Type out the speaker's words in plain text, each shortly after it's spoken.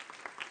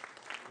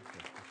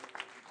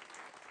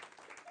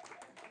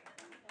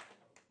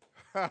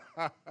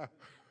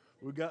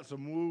We got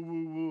some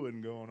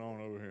wooing going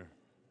on over here.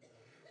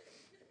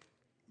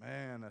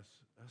 Man, that's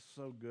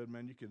so good,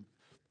 man.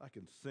 I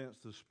can sense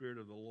the Spirit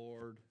of the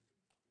Lord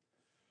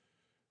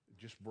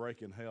just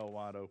breaking hell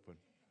wide open.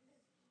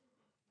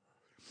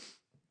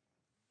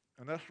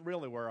 And that's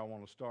really where I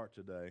want to start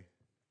today.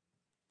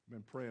 I've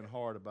been praying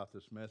hard about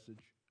this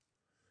message,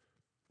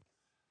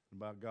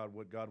 about God,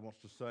 what God wants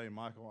to say.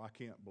 Michael, I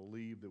can't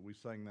believe that we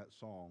sang that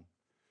song.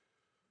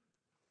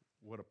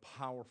 What a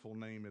powerful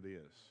name it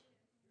is,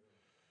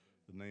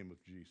 the name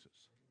of Jesus.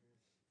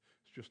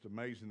 It's just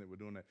amazing that we're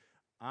doing that.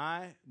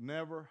 I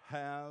never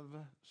have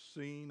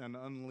seen an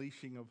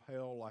unleashing of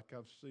hell like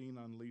I've seen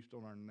unleashed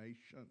on our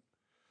nation,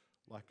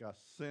 like I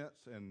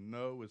sense and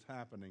know is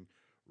happening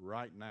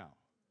right now.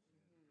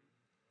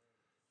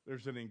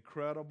 There's an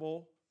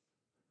incredible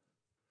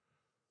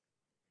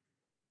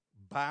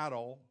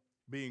battle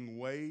being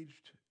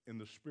waged in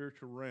the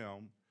spiritual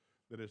realm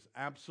that is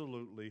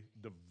absolutely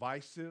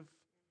divisive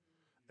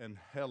and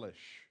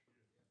hellish.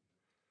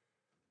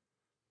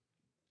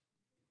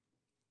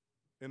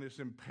 And it's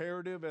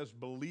imperative as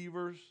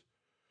believers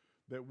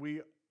that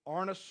we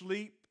aren't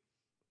asleep.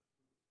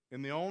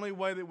 And the only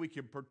way that we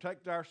can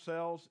protect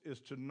ourselves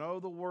is to know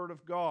the Word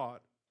of God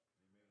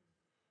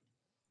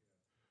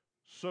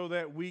so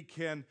that we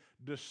can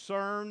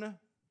discern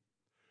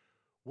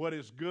what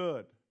is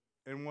good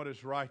and what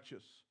is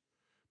righteous.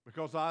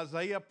 Because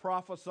Isaiah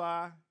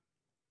prophesied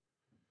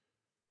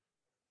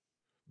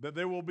that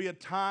there will be a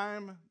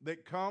time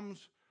that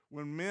comes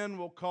when men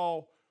will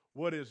call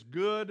what is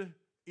good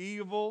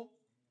evil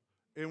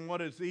and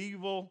what is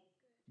evil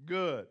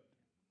good.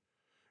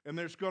 And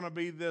there's going to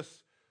be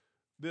this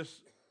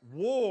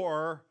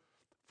war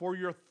for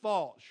your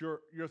thoughts,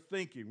 your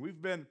thinking. We've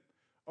been,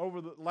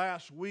 over the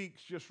last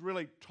weeks, just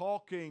really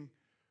talking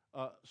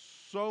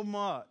so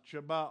much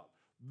about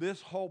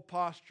this whole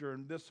posture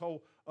and this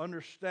whole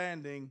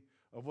understanding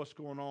of what's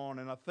going on.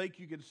 And I think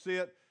you can see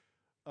it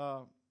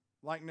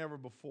like never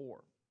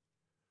before.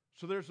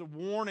 So there's a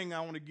warning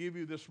I want to give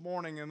you this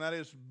morning, and that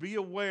is be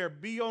aware,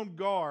 be on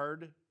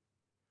guard.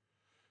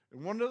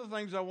 And one of the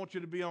things I want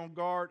you to be on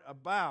guard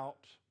about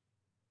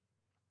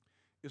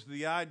is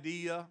the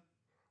idea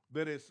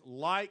that it's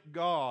like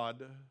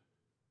God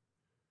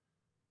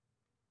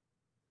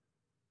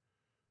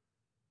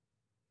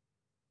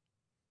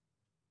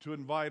to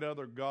invite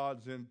other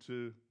gods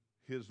into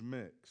his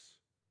mix.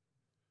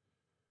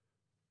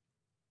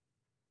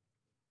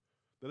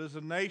 That as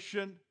a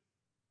nation,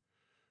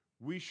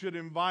 we should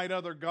invite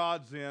other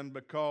gods in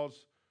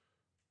because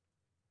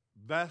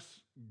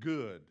that's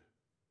good.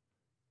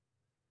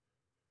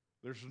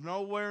 There's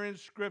nowhere in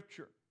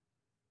Scripture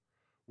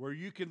where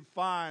you can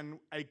find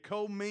a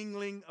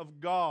commingling of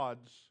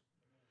gods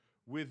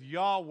with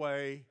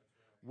Yahweh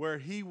where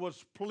he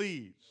was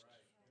pleased.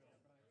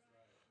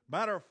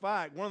 Matter of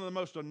fact, one of the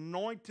most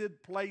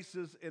anointed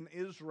places in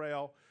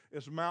Israel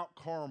is Mount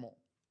Carmel,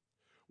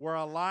 where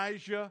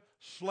Elijah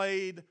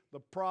slayed the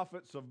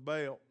prophets of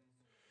Baal.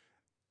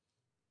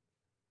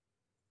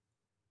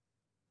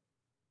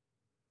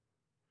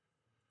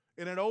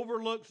 And it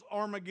overlooks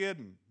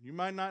Armageddon. You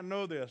might not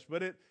know this,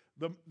 but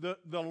the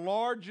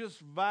largest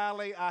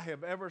valley I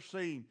have ever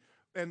seen.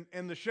 And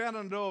the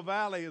Shenandoah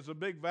Valley is a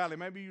big valley.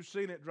 Maybe you've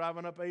seen it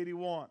driving up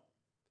 81.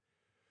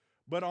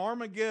 But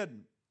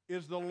Armageddon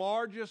is the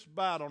largest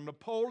battle.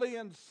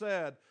 Napoleon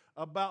said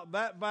about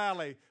that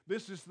valley,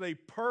 this is the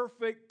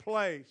perfect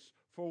place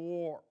for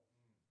war.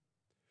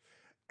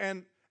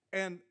 And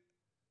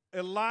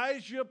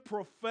Elijah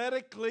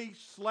prophetically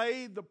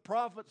slayed the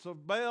prophets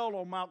of Baal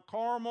on Mount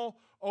Carmel,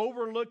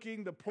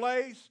 overlooking the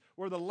place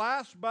where the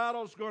last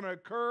battle is going to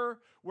occur,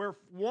 where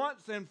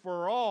once and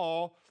for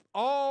all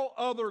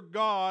other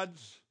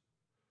gods,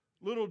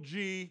 little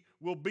g,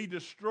 will be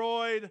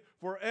destroyed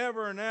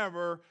forever and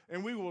ever,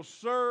 and we will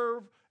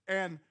serve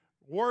and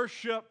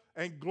worship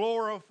and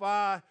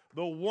glorify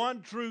the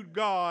one true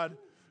God,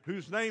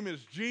 whose name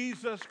is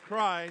Jesus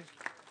Christ,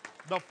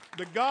 the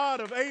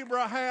God of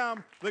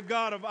Abraham, the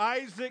God of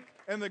Isaac,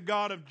 and the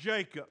God of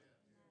Jacob.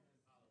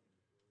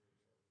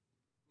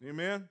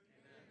 Amen?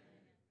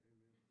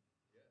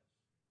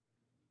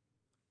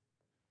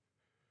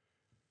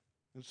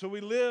 And so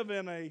we live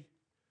in a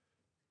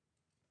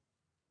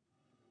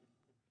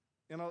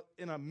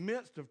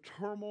midst of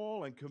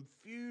turmoil and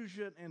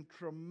confusion and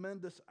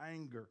tremendous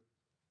anger.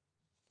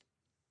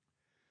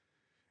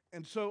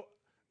 And so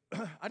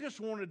I just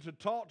wanted to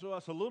talk to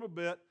us a little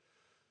bit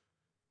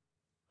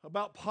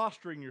about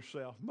posturing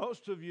yourself.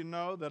 Most of you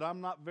know that I'm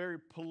not very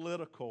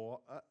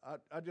political.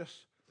 I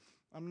just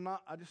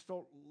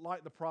don't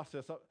like the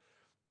process.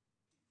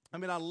 I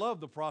love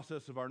the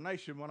process of our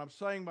nation. What I'm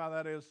saying by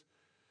that is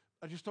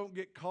I just don't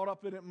get caught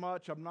up in it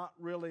much. I'm not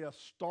really a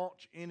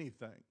staunch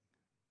anything.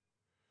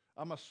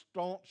 I'm a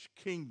staunch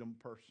kingdom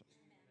person.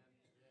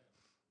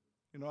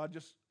 You know, I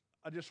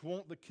just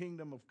want the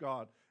kingdom of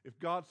God. If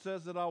God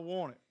says that, I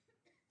want it.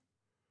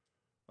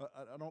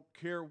 I don't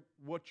care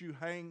where you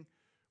hang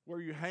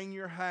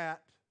your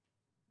hat.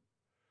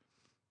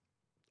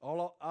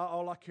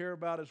 All I care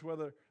about is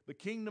whether the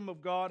kingdom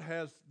of God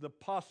has the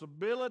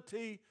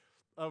possibility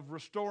of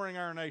restoring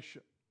our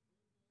nation.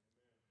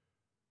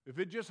 If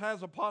it just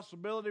has a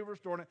possibility of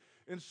restoring it.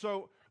 And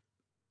so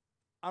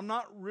I'm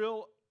not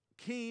real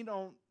keen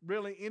on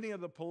really any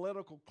of the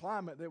political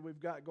climate that we've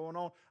got going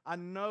on. I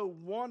know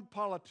one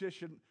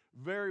politician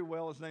very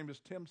well. His name is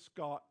Tim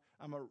Scott.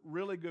 I'm a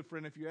really good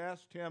friend. If you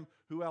asked him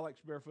who Alex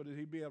Barefoot is,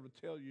 he'd be able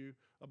to tell you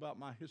about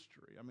my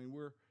history. I mean,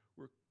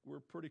 we're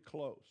pretty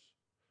close.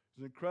 He's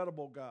an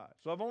incredible guy.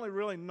 So I've only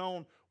really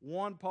known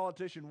one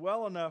politician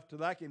well enough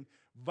that I can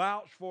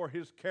vouch for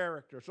his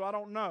character. So I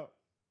don't know.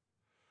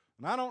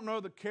 And I don't know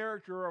the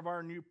character of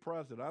our new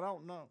president. I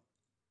don't know.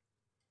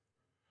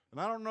 And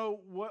I don't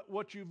know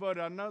what you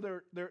voted. I know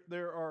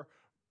there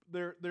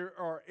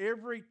are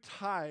every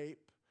type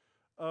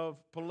of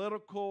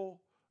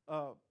political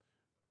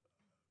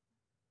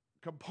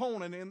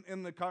component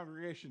in the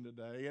congregation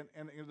today,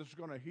 and it's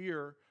going to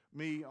hear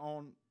me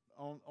on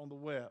the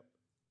web.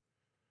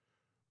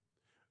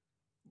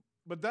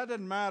 But that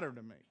doesn't matter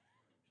to me.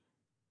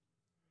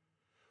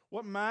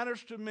 What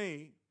matters to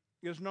me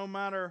is no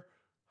matter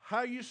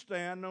how you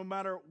stand, no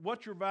matter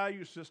what your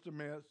value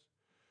system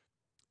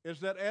is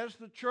that as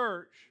the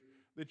church,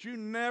 that you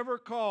never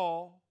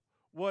call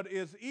what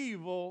is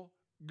evil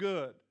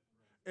good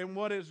and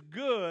what is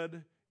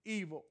good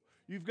evil.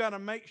 You've got to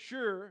make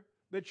sure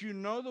that you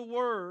know the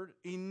Word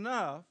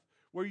enough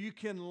where you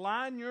can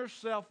line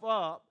yourself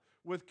up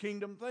with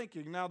kingdom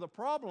thinking. Now, the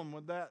problem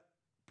with that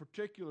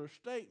particular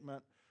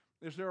statement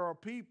is there are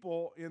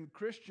people in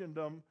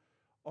Christendom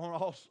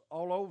all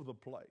over the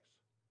place.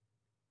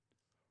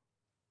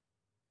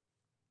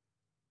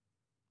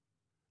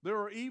 There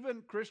are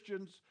even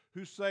Christians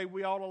who say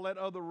we ought to let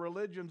other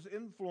religions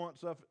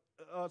influence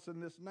us in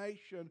this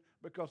nation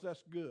because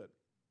that's good.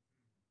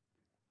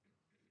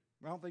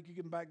 I don't think you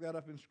can back that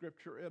up in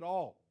Scripture at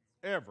all,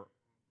 ever.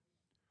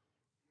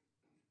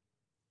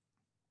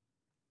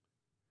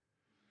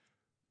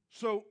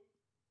 So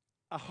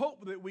I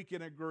hope that we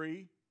can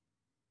agree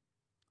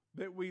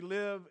that we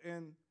live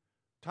in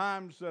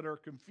times that are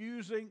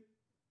confusing,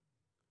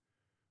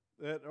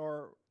 that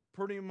are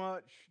pretty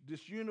much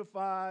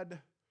disunified,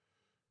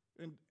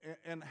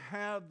 and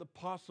have the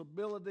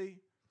possibility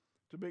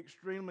to be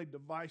extremely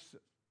divisive.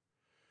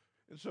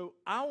 And so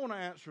I want to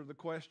answer the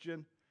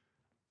question,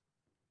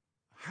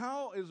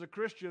 how is a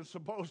Christian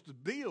supposed to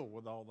deal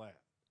with all that?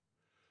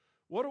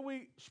 What are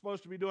we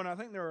supposed to be doing? I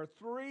think there are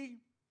three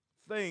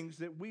things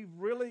that we've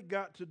really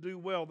got to do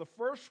well. The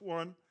first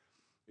one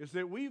is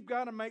that we've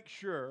got to make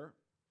sure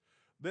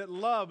that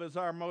love is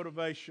our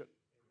motivation.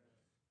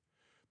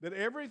 That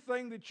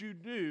everything that you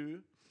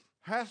do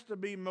has to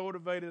be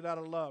motivated out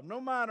of love.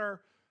 No matter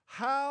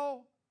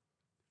how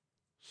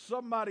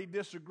somebody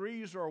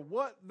disagrees or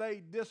what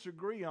they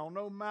disagree on,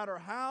 no matter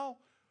how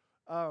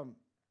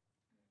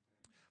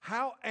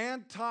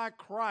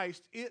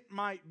anti-Christ it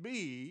might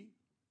be,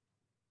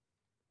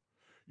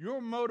 your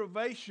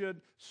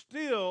motivation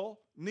still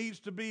needs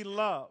to be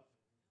love.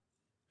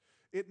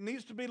 It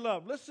needs to be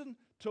love. Listen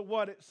to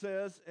what it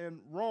says in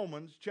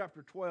Romans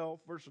chapter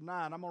 12, verse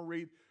 9. I'm going to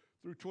read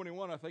through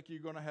 21. I think you're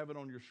going to have it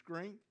on your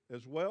screen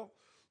as well.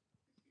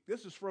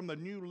 This is from the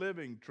New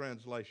Living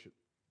Translation.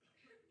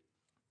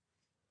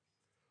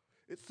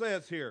 It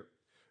says here,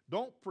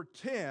 don't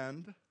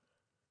pretend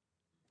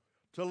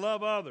to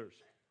love others.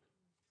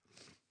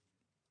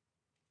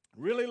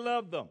 Really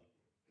love them.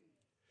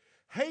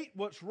 Hate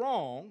what's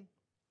wrong.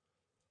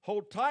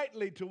 Hold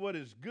tightly to what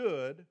is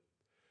good.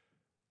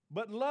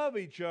 But love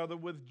each other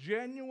with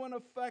genuine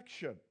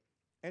affection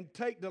and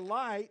take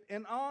delight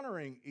in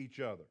honoring each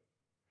other.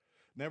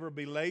 Never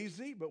be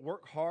lazy, but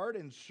work hard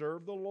and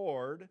serve the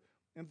Lord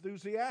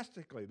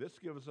enthusiastically. This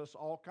gives us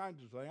all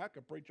kinds of things. I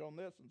could preach on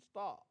this and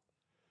stop.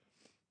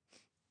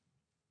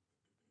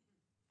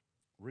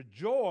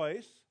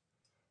 Rejoice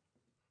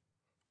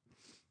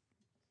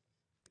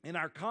in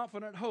our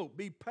confident hope.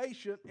 Be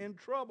patient in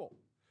trouble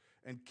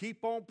and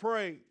keep on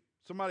praying.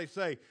 Somebody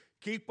say,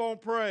 keep on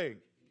praying.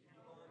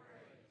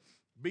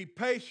 Be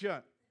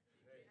patient.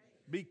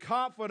 Be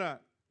confident.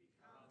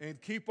 And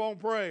keep on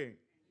praying.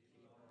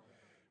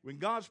 When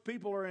God's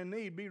people are in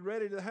need, be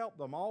ready to help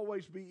them.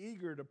 Always be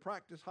eager to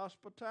practice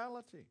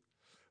hospitality.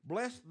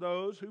 Bless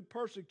those who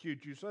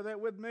persecute you. Say that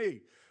with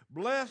me.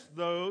 Bless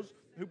those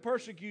who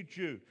persecute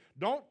you.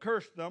 Don't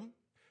curse them.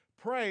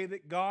 Pray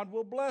that God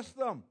will bless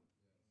them.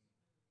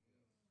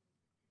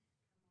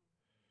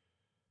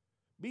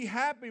 Be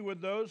happy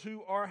with those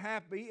who are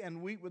happy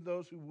and weep with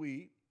those who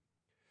weep.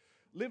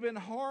 Live in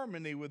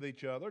harmony with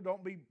each other.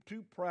 Don't be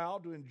too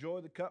proud to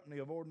enjoy the company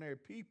of ordinary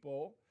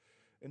people.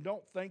 And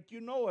don't think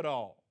you know it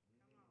all.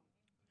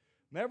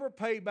 Never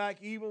pay back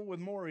evil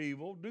with more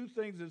evil. Do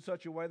things in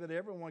such a way that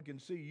everyone can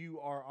see you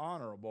are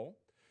honorable.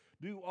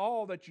 Do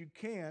all that you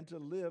can to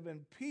live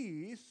in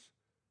peace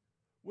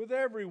with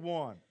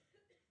everyone.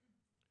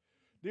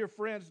 Dear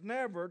friends,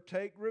 never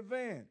take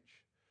revenge.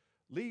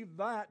 Leave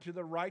that to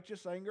the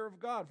righteous anger of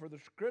God. For the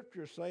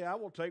Scriptures say, I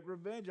will take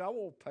revenge. I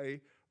will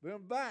pay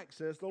them back,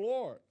 says the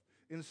Lord.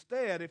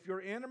 Instead, if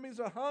your enemies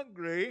are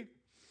hungry,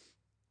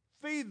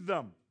 feed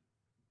them.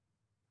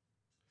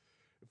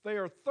 If they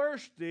are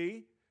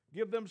thirsty,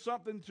 give them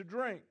something to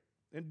drink.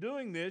 In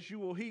doing this, you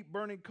will heap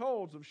burning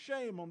coals of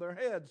shame on their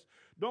heads.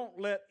 Don't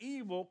let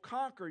evil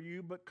conquer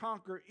you, but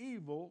conquer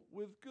evil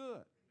with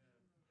good.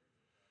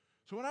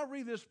 So when I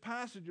read this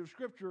passage of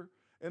Scripture,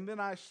 and then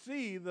I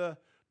see the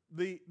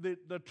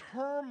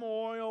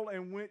turmoil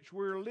in which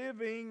we're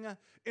living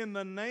in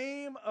the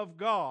name of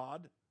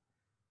God,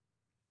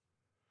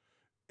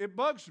 it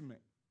bugs me.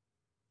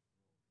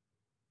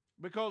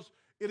 Because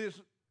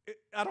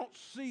I don't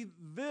see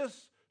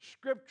this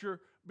Scripture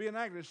being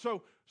acted.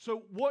 So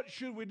what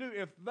should we do?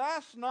 If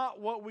that's not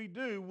what we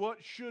do,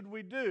 what should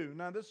we do?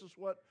 Now, this is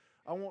what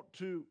I want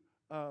to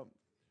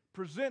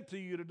present to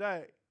you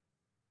today.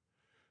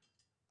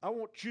 I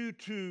want you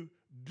to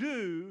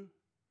do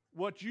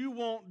what you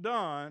want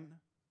done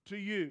to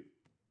you.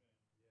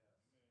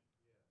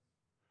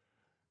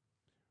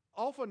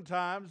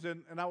 Oftentimes,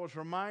 and I was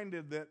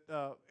reminded that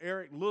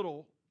Eric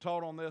Little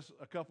taught on this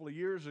a couple of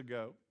years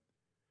ago,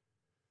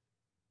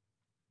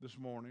 this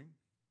morning.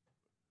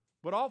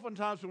 But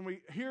oftentimes when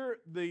we hear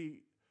the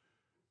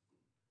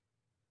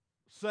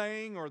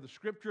saying or the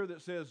scripture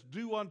that says,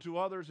 do unto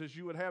others as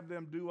you would have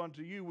them do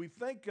unto you, we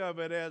think of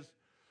it as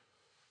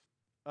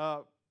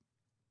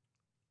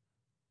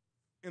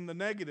in the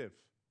negative.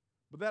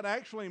 But that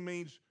actually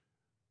means,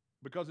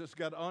 because it's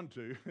got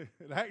unto,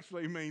 it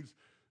actually means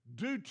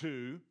do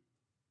to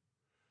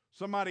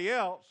somebody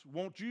else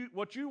what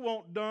you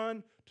want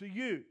done to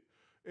you.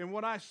 And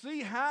what I see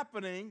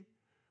happening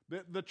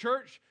that the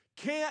church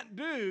can't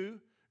do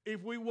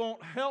if we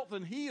want health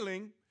and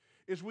healing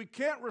is we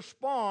can't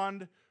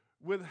respond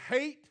with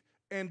hate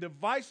and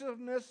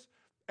divisiveness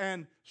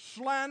and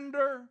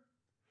slander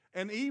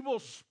and evil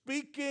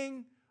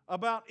speaking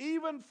about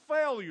even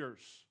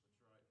failures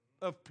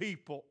of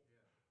people.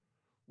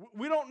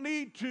 We don't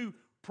need to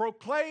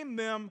proclaim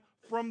them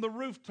from the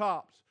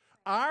rooftops.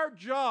 Our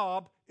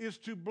job is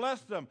to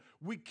bless them.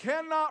 We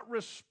cannot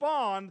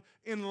respond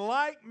in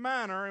like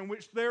manner in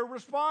which they're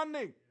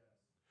responding.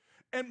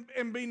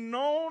 And be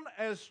known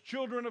as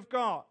children of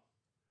God.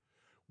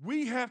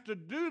 We have to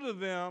do to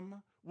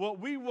them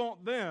what we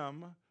want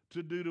them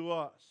to do to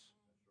us.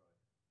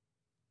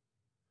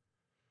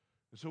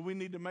 And so we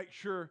need to make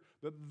sure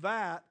that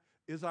that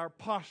is our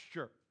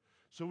posture.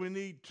 So we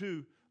need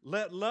to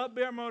let love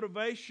be our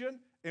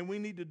motivation, and we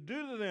need to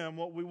do to them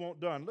what we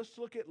want done. Let's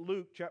look at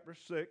Luke chapter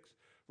 6,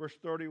 verse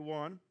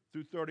 31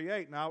 through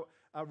 38. Now,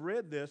 I've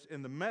read this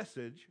in the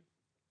Message,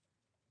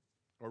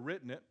 or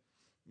written it,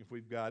 if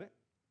we've got it.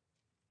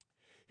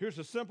 Here's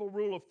a simple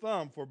rule of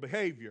thumb for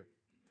behavior.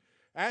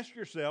 Ask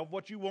yourself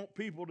what you want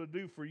people to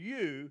do for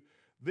you,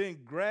 then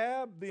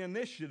grab the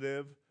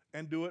initiative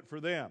and do it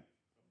for them.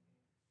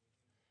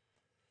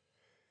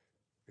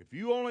 If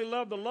you only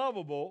love the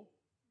lovable,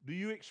 do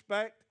you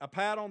expect a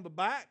pat on the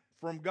back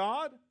from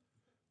God?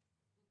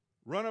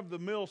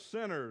 Run-of-the-mill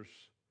sinners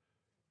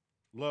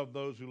love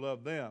those who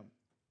love them.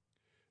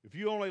 If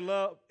you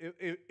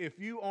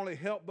only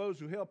help those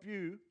who help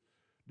you,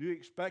 do you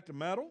expect a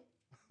medal?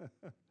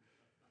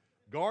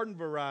 Garden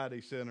variety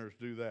sinners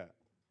do that.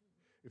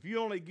 If you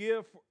only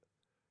give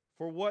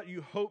for what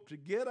you hope to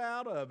get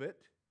out of it,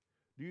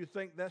 do you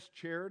think that's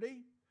charity?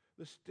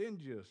 The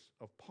stingiest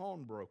of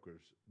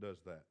pawnbrokers does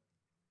that.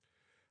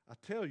 I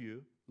tell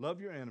you,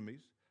 love your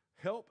enemies,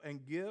 help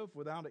and give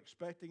without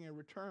expecting a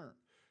return.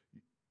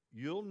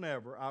 You'll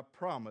never, I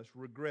promise,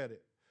 regret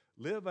it.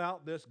 Live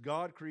out this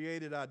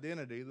God-created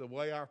identity the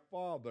way our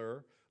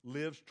Father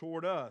lives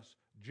toward us,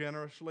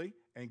 generously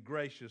and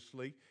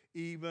graciously,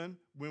 even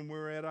when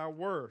we're at our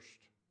worst.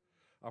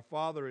 Our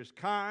Father is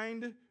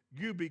kind,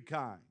 you be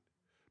kind.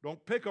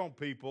 Don't pick on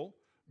people.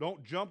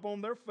 Don't jump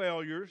on their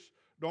failures.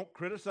 Don't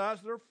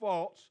criticize their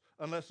faults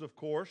unless, of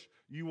course,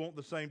 you want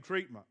the same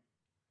treatment.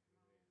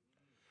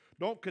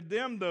 Don't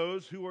condemn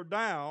those who are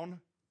down,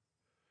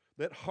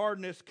 that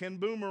hardness can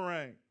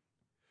boomerang.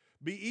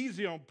 Be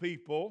easy on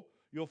people.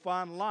 You'll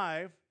find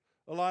life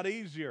a lot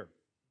easier.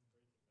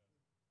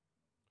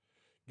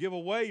 Give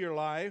away your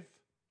life.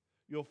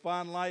 You'll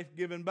find life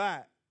given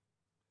back.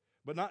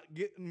 But not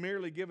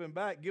merely giving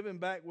back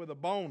with a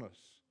bonus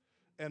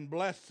and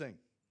blessing.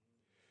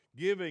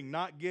 Giving,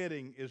 not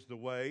getting, is the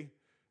way.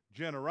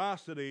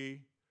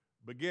 Generosity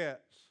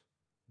begets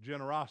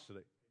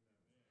generosity.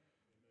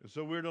 And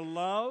so we're to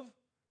love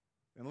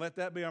and let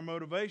that be our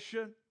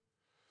motivation.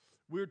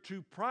 We're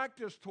to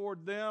practice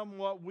toward them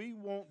what we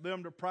want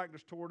them to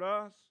practice toward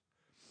us.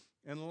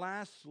 And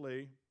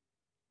lastly,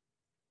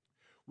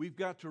 we've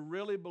got to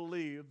really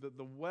believe that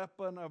the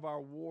weapon of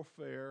our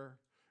warfare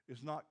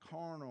is not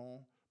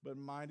carnal, but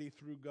mighty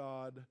through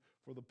God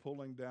for the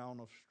pulling down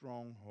of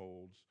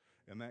strongholds.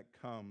 And that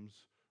comes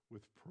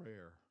with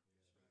prayer.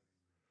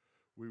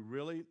 We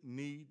really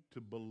need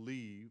to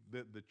believe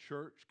that the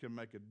church can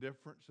make a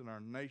difference in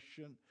our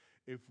nation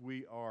if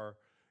we are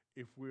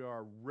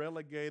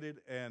relegated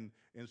and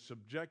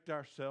subject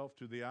ourselves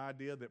to the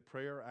idea that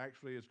prayer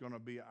actually is going to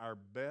be our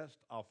best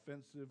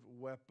offensive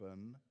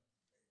weapon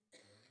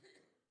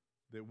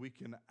that we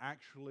can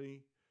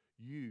actually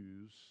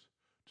use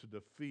to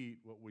defeat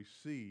what we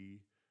see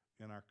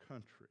in our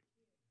country.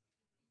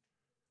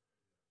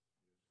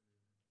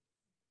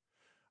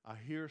 I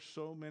hear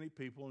so many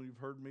people, and you've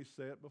heard me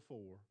say it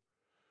before,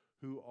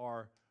 who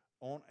are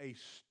on a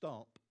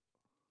stump,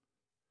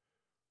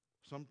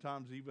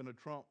 sometimes even a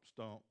Trump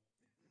stump,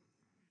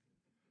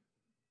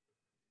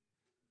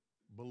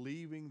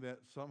 believing that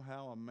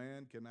somehow a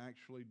man can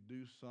actually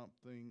do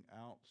something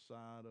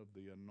outside of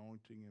the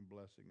anointing and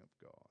blessing of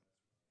God.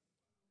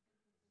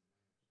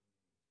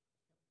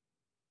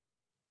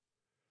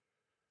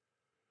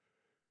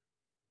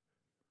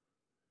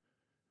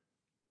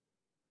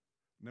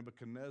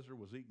 Nebuchadnezzar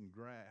was eating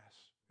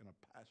grass in a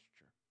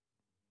pasture,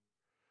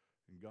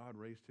 and God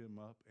raised him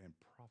up and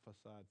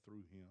prophesied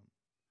through him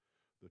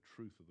the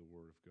truth of the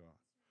Word of God.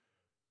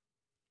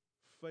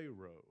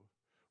 Pharaoh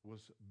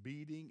was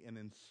beating and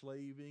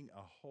enslaving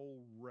a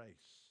whole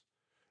race,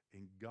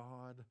 and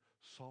God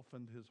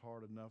softened his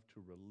heart enough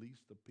to release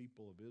the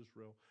people of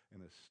Israel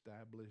and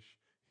establish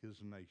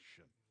his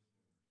nation.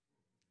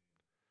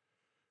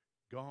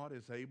 God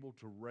is able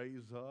to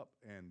raise up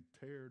and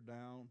tear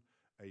down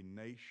a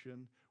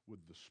nation with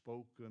the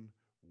spoken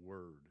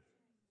word.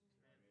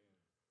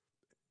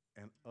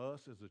 And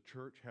us as a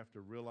church have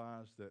to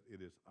realize that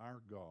it is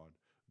our God,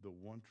 the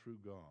one true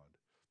God,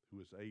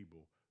 who is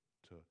able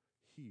to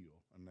heal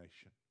a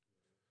nation.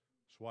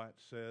 That's why it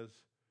says,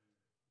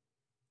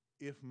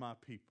 if my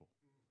people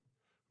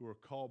who are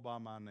called by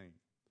my name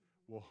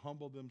will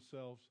humble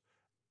themselves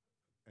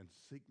and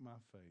seek my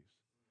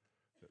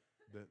face,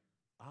 that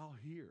I'll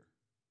hear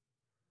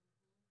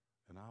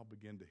and I'll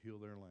begin to heal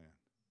their land.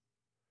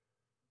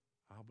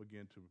 I'll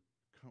begin to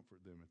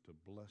comfort them and to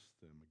bless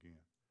them again.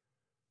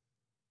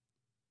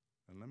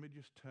 And let me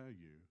just tell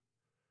you,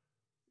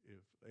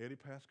 if Eddie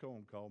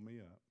Pascone called me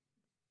up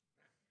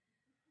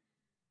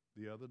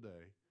the other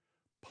day,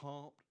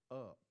 pumped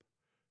up.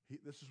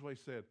 This is what he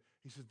said.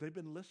 He says, they've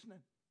been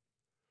listening.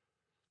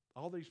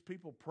 All these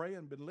people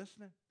praying, been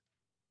listening.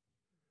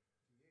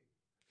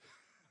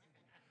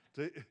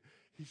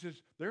 He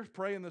says, they're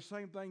praying the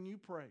same thing you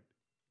prayed.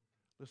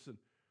 Listen,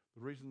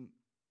 the reason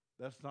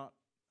that's not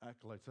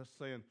accolades, that's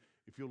saying,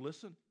 if you'll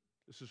listen,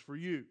 this is for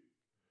you.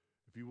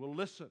 If you will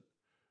listen,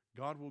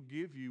 God will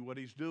give you what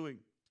he's doing.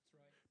 That's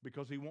right.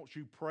 Because he wants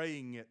you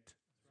praying it.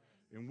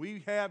 Right. And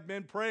we have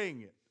been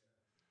praying it.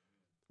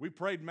 We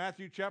prayed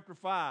Matthew chapter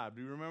 5.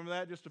 Do you remember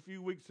that just a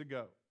few weeks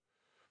ago?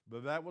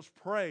 But that was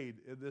prayed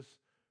in this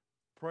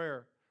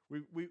prayer.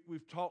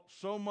 We've talked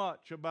so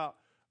much about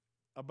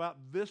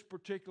this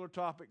particular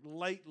topic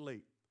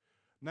lately.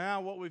 Now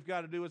what we've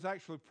got to do is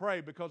actually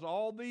pray, because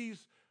all these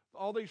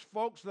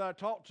folks that I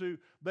talk to,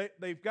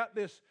 they've got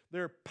this,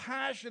 they're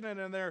passionate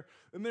and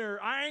they're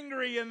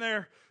angry and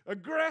they're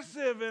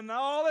aggressive and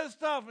all this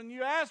stuff. And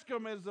you ask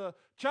them as a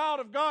child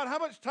of God, how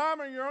much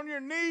time are you on your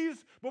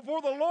knees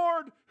before the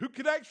Lord who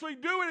could actually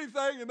do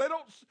anything? And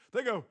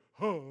they go,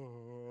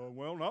 oh,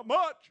 well, not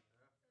much.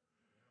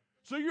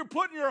 So you're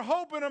putting your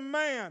hope in a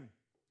man.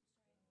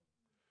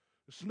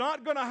 It's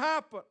not going to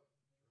happen.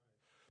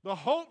 The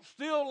hope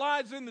still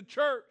lies in the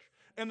church,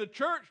 and the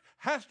church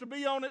has to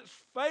be on its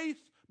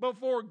faith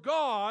before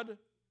God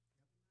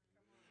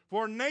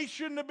for a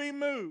nation to be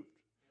moved.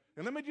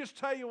 And let me just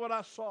tell you what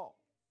I saw.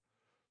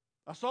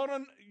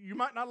 You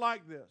might not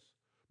like this,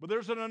 but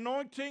there's an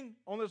anointing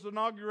on this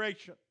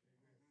inauguration.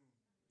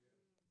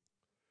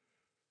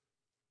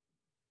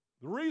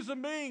 The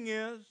reason being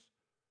is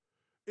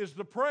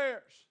the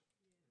prayers.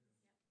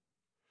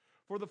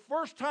 For the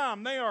first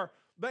time,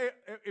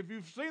 if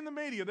you've seen the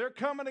media, they're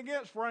coming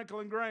against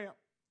Franklin Graham.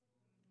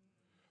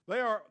 They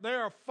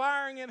are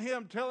firing at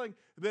him, telling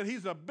that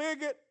he's a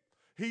bigot.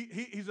 He's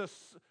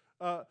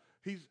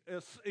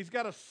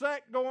got a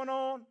sect going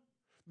on.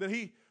 That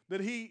he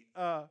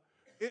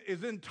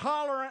is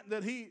intolerant.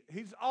 That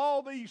he's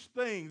all these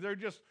things.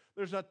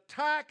 There's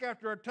attack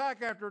after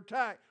attack after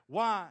attack.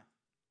 Why?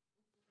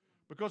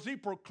 Because he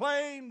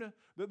proclaimed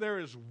that there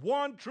is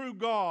one true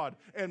God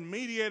and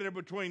mediator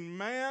between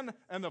man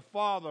and the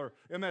Father,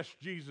 and that's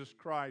Jesus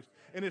Christ.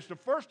 And it's the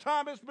first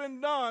time it's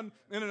been done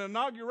in an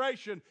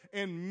inauguration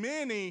in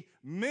many,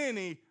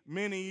 many,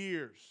 many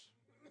years.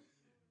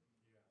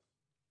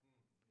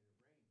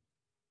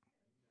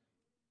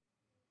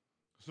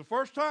 It's the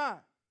first time.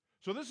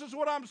 So this is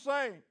what I'm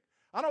saying.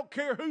 I don't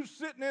care who's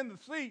sitting in the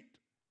seat.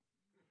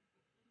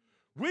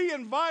 We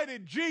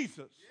invited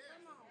Jesus.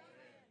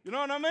 You know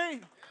what I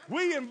mean?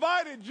 We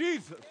invited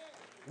Jesus.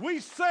 We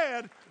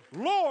said,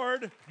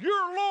 Lord,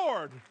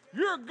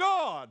 you're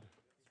God.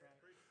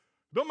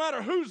 Don't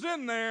matter who's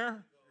in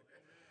there,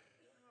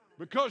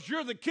 because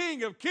you're the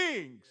King of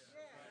Kings.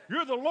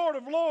 You're the Lord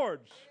of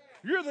Lords.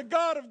 You're the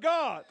God of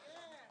gods.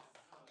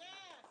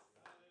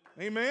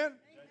 Amen?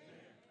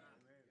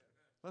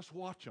 Let's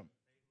watch them.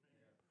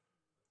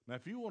 Now,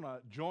 if you want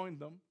to join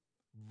them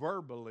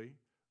verbally,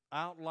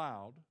 out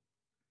loud,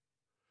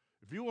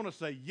 if you want to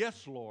say,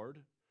 yes, Lord,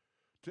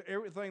 to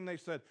everything they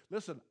said.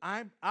 Listen,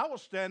 I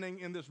was standing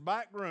in this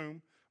back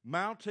room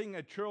mounting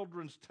a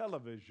children's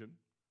television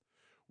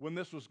when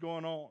this was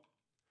going on.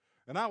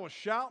 And I was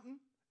shouting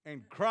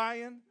and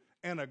crying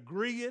and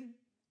agreeing,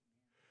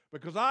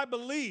 because I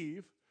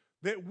believe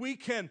that we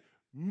can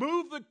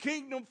move the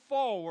kingdom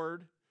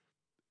forward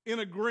in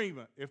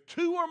agreement. If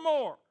two or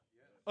more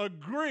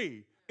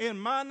agree in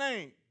my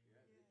name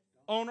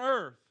on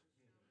earth,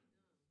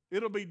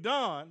 it'll be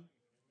done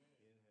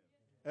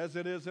as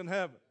it is in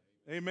heaven.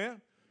 Amen?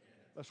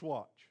 Let's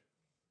watch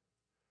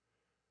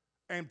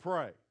and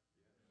pray.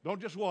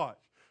 Don't just watch.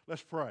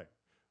 Let's pray.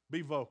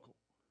 Be vocal.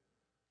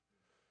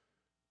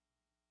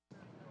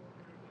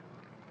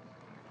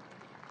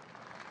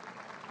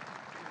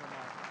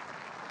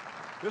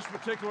 This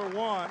particular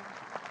one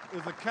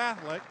is a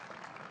Catholic,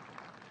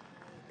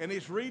 and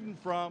he's reading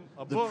from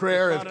a book. The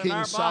prayer of in King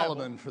our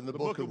Solomon Bible, from the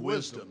Book of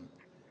Wisdom.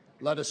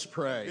 Let us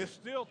pray. It's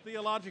still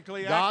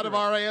theologically God of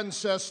accurate. our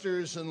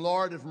ancestors and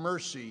Lord of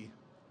mercy,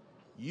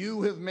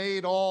 you have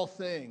made all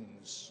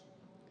things,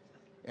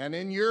 and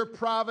in your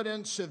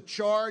providence have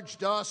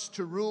charged us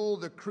to rule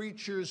the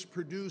creatures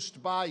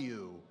produced by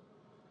you,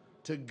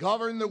 to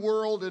govern the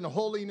world in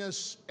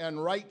holiness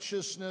and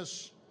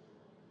righteousness,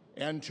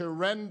 and to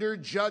render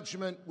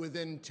judgment with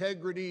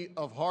integrity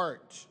of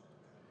heart.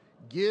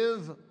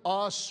 Give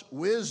us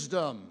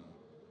wisdom,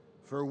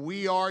 for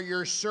we are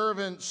your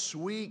servants,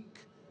 weak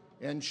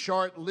and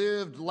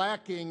short-lived,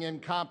 lacking in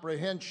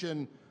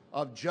comprehension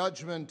of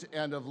judgment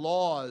and of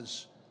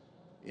laws.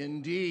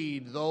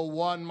 Indeed, though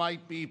one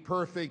might be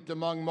perfect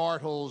among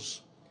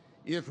mortals,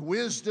 if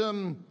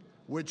wisdom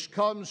which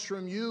comes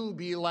from you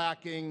be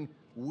lacking,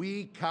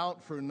 we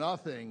count for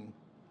nothing.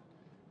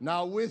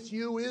 Now with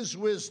you is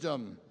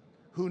wisdom,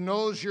 who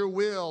knows your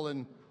will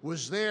and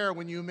was there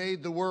when you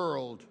made the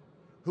world,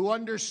 who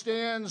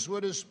understands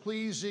what is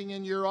pleasing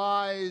in your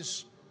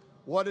eyes,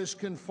 what is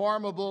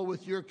conformable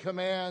with your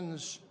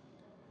commands.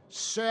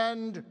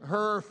 Send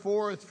her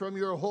forth from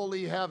your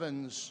holy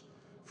heavens,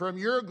 from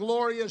your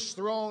glorious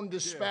throne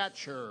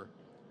dispatch her,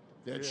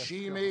 that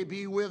she may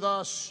be with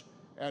us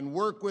and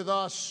work with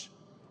us,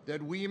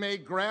 that we may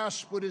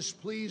grasp what is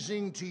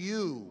pleasing to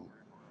you.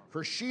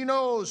 For she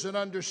knows and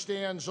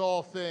understands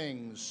all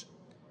things,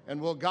 and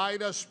will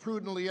guide us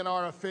prudently in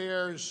our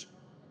affairs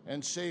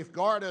and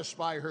safeguard us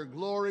by her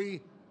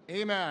glory.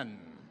 Amen.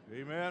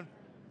 Amen.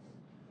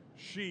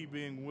 She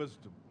being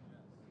wisdom.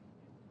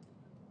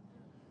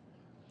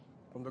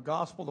 From the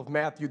Gospel of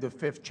Matthew, the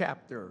 5th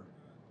chapter.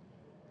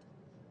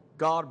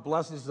 God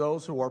blesses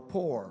those who are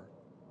poor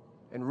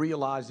and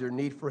realize their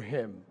need for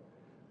him,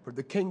 for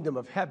the kingdom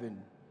of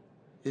heaven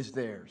is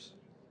theirs.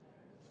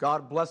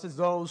 God blesses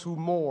those who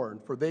mourn,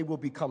 for they will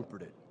be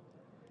comforted.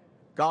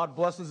 God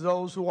blesses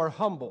those who are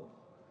humble,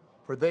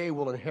 for they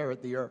will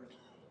inherit the earth.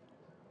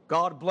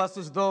 God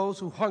blesses those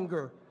who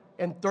hunger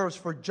and thirst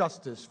for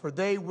justice, for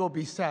they will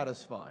be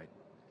satisfied.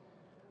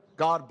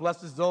 God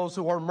blesses those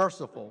who are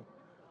merciful,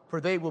 for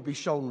they will be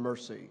shown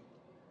mercy.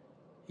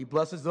 He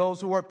blesses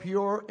those who are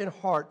pure in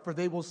heart, for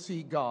they will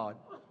see God.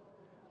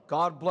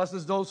 God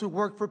blesses those who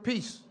work for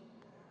peace,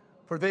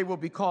 for they will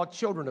be called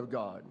children of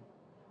God.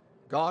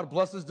 God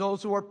blesses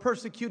those who are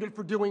persecuted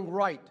for doing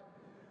right,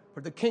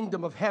 for the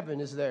kingdom of heaven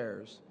is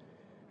theirs.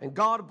 And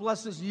God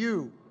blesses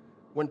you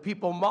when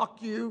people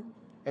mock you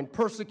and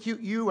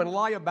persecute you and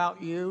lie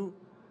about you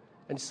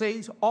and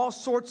say all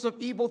sorts of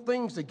evil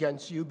things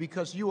against you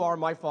because you are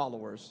my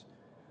followers.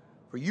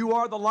 For you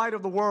are the light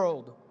of the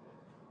world,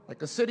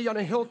 like a city on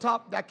a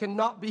hilltop that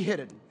cannot be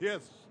hidden.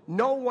 Yes.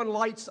 No one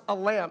lights a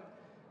lamp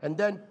and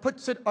then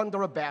puts it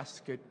under a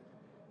basket.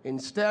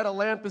 Instead, a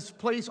lamp is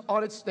placed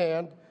on its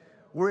stand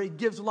where it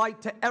gives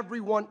light to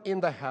everyone in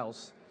the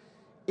house.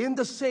 In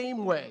the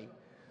same way,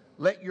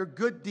 let your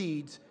good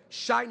deeds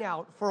shine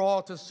out for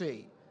all to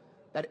see,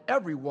 that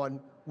everyone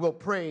will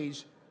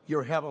praise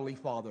your heavenly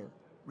Father.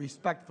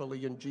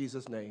 Respectfully, in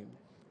Jesus' name.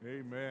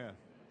 Amen.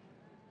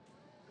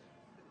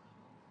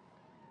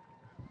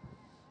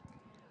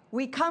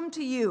 We come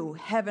to you,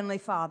 Heavenly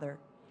Father,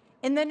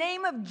 in the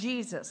name of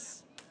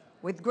Jesus,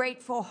 with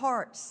grateful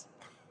hearts,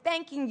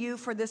 thanking you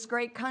for this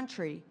great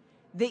country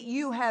that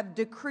you have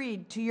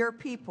decreed to your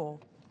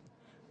people.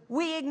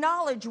 We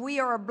acknowledge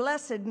we are a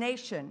blessed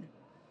nation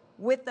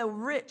with a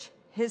rich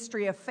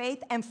history of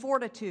faith and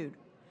fortitude,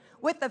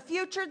 with a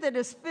future that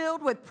is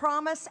filled with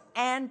promise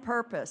and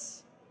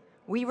purpose.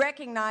 We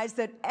recognize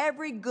that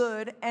every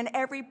good and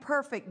every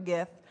perfect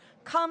gift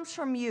comes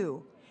from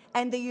you,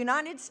 and the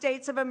United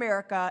States of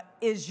America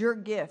is your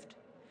gift,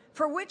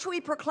 for which we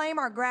proclaim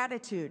our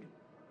gratitude.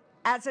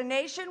 As a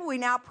nation, we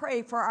now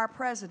pray for our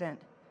President,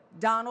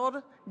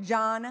 Donald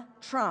John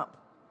Trump,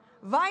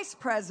 Vice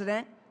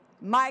President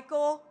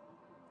Michael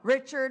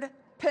Richard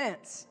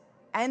Pence,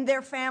 and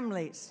their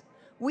families.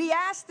 We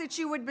ask that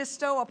you would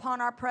bestow upon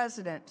our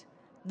President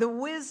the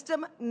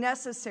wisdom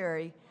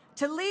necessary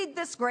to lead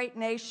this great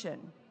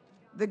nation,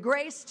 the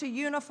grace to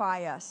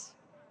unify us,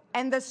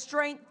 and the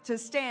strength to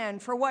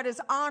stand for what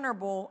is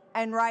honorable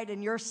and right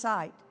in your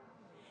sight.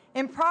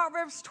 In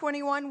Proverbs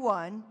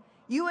 21:1,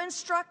 you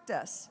instruct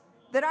us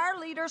that our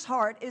leader's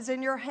heart is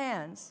in your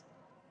hands.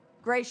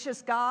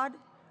 Gracious God,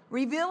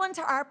 reveal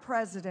unto our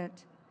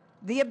President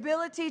the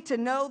ability to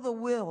know the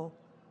will,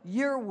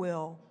 your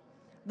will,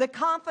 the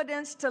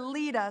confidence to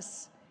lead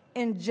us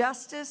in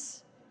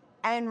justice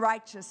and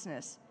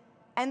righteousness,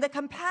 and the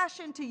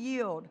compassion to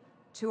yield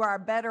to our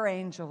better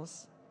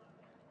angels.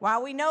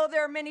 While we know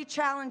there are many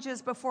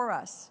challenges before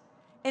us,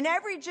 in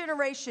every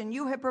generation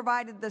you have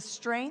provided the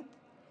strength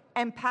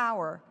and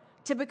power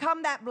to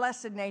become that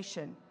blessed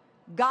nation.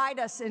 Guide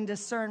us in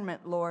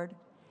discernment, Lord,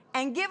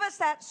 and give us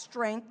that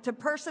strength to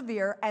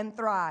persevere and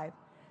thrive.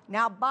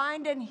 Now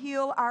bind and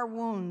heal our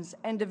wounds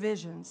and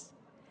divisions,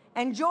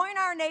 and join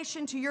our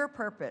nation to your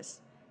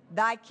purpose.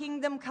 Thy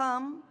kingdom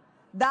come,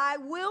 thy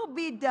will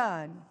be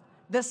done.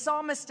 The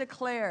psalmist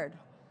declared,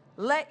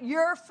 let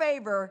your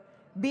favor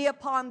be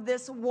upon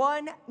this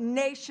one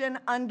nation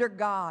under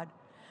God.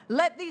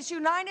 Let these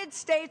United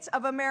States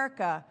of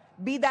America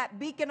be that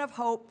beacon of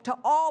hope to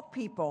all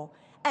people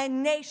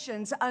and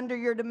nations under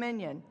your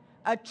dominion,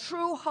 a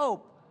true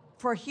hope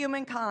for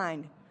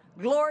humankind.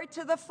 Glory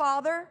to the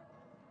Father,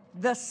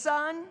 the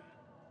Son,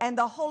 and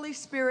the Holy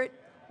Spirit.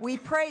 We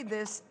pray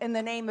this in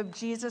the name of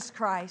Jesus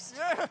Christ.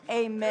 Yes.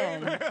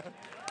 Amen. Amen.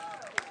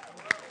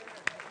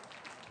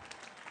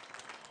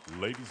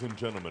 Ladies and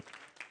gentlemen.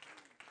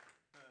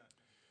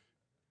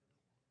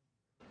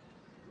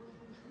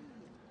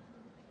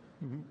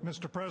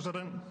 Mr.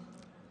 President,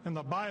 in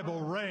the Bible,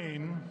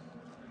 rain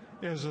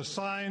is a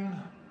sign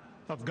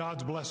of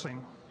God's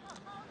blessing.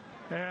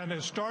 And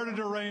it started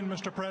to rain,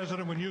 Mr.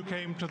 President, when you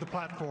came to the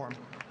platform.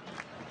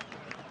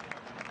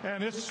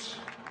 And it's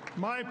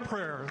my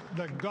prayer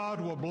that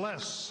God will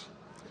bless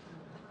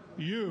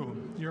you,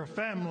 your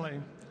family,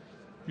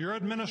 your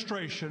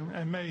administration,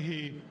 and may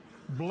He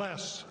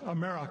bless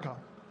America.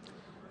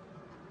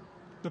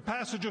 The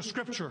passage of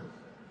Scripture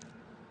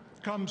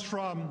comes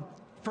from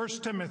 1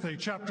 Timothy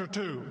chapter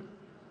 2.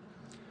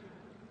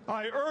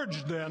 I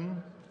urge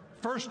then,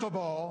 first of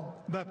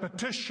all, that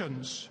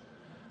petitions,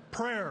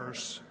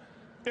 prayers,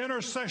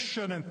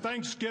 intercession, and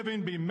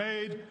thanksgiving be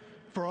made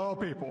for all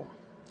people,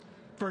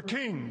 for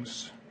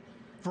kings,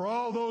 for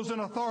all those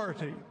in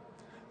authority,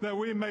 that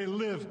we may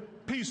live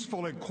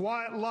peaceful and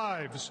quiet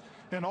lives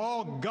in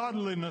all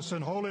godliness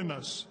and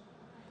holiness.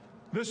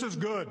 This is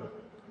good,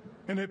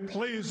 and it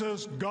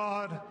pleases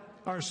God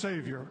our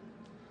Savior,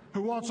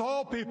 who wants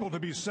all people to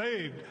be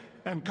saved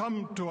and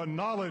come to a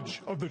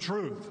knowledge of the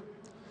truth.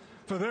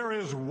 For there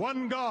is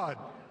one God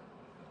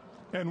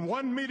and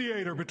one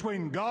mediator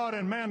between God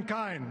and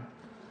mankind,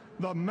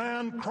 the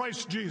man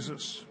Christ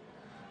Jesus,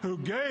 who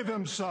gave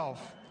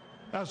himself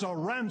as a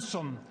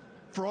ransom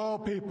for all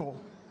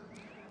people.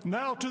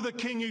 Now to the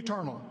King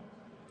eternal,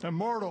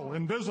 immortal,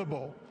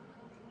 invisible,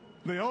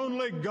 the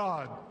only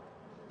God,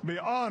 be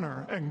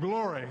honor and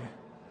glory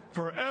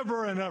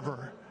forever and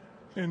ever.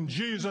 In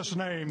Jesus'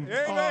 name,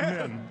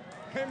 amen.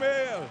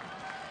 Amen.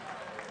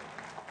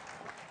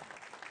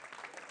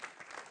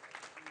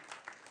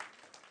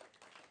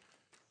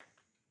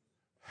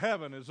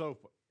 Heaven is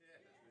open.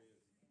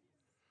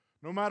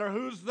 No matter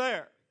who's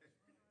there,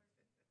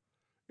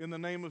 in the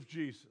name of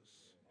Jesus.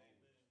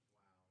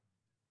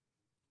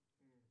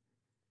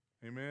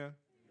 Amen.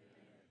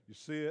 You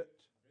see it?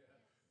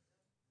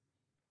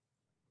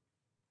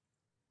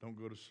 Don't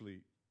go to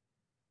sleep.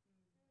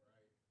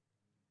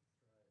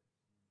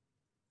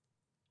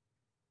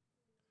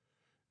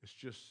 It's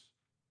just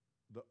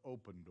the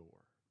open door.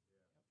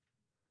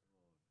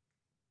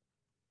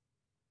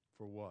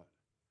 For what?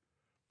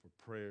 For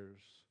prayers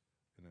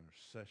and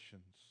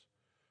intercessions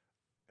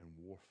and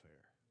warfare.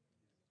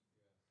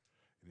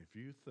 And if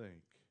you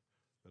think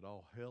that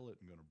all hell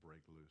isn't going to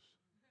break loose,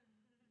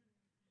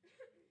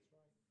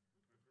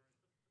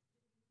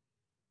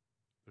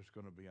 there's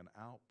going to be an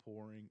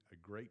outpouring, a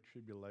great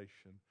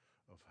tribulation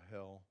of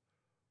hell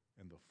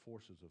and the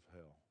forces of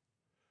hell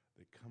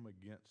that come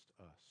against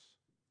us,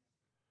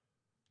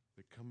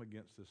 that come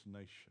against this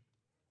nation.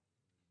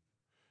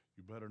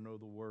 You better know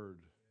the Word.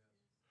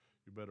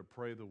 You better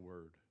pray the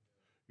Word.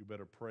 You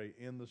better pray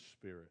in the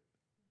Spirit.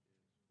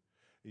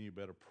 And you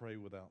better pray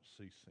without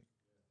ceasing.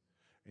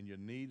 And your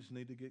needs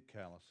need to get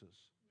calluses.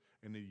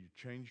 And then you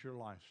change your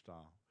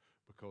lifestyle,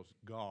 because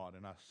God,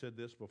 and I said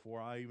this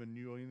before I even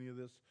knew any of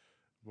this,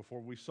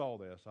 before we saw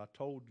this, I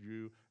told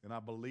you, and I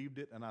believed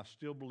it, and I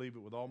still believe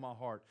it with all my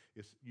heart.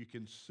 You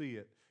can see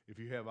it if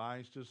you have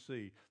eyes to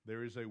see.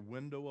 There is a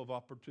window of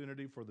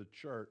opportunity for the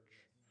church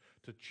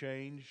to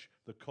change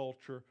the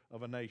culture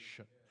of a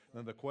nation.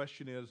 And the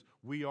question is,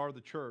 we are the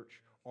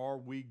church. Are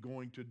we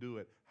going to do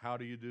it? How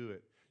do you do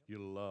it? You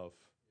love.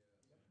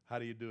 How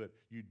do you do it?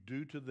 You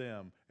do to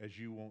them as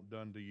you want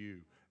done to you.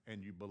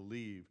 And you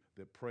believe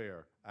that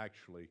prayer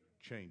actually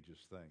changes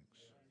things.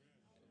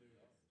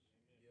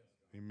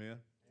 Amen?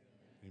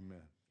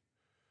 Amen.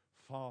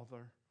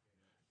 Father,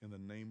 in the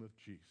name of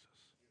Jesus,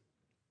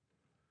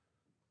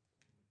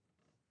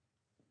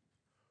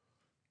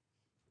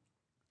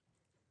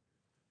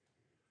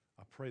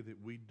 I pray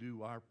that we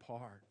do our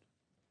part.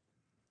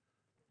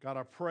 God,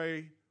 I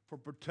pray for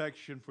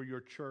protection for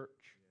your church.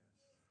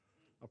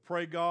 I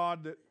pray,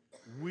 God, that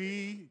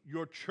we,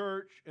 your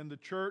church, and the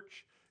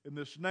church in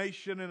this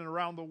nation and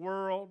around the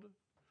world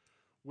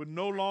would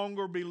no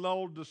longer be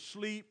lulled to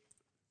sleep.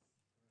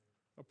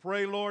 I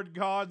pray, Lord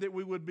God, that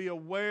we would be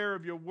aware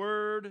of your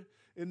word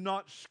and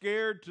not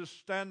scared to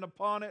stand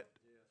upon it.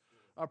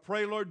 I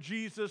pray, Lord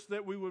Jesus,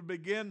 that we would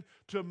begin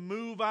to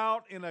move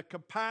out in a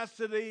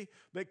capacity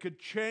that could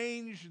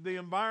change the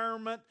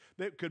environment,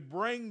 that could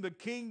bring the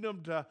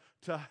kingdom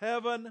to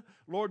heaven.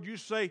 Lord, you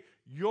say,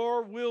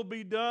 your will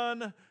be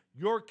done,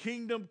 your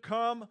kingdom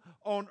come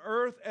on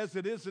earth as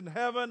it is in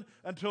heaven,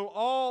 until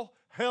all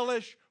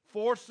hellish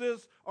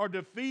forces are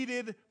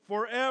defeated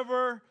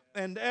forever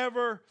and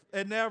ever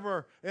and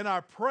ever. And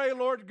I pray,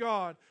 Lord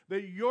God,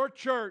 that your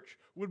church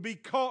would be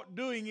caught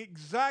doing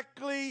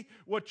exactly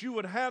what you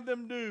would have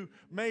them do.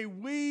 May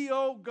we,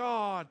 oh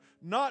God,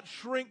 not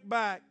shrink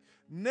back,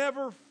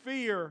 never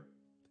fear,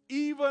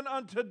 even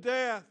unto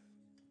death,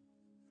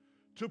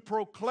 to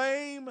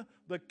proclaim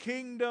the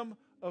kingdom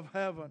of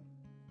heaven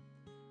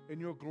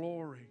and your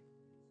glory.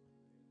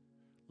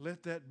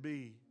 Let that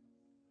be.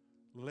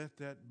 Let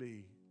that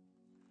be.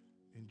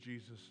 In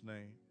Jesus'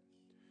 name.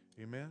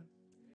 Amen.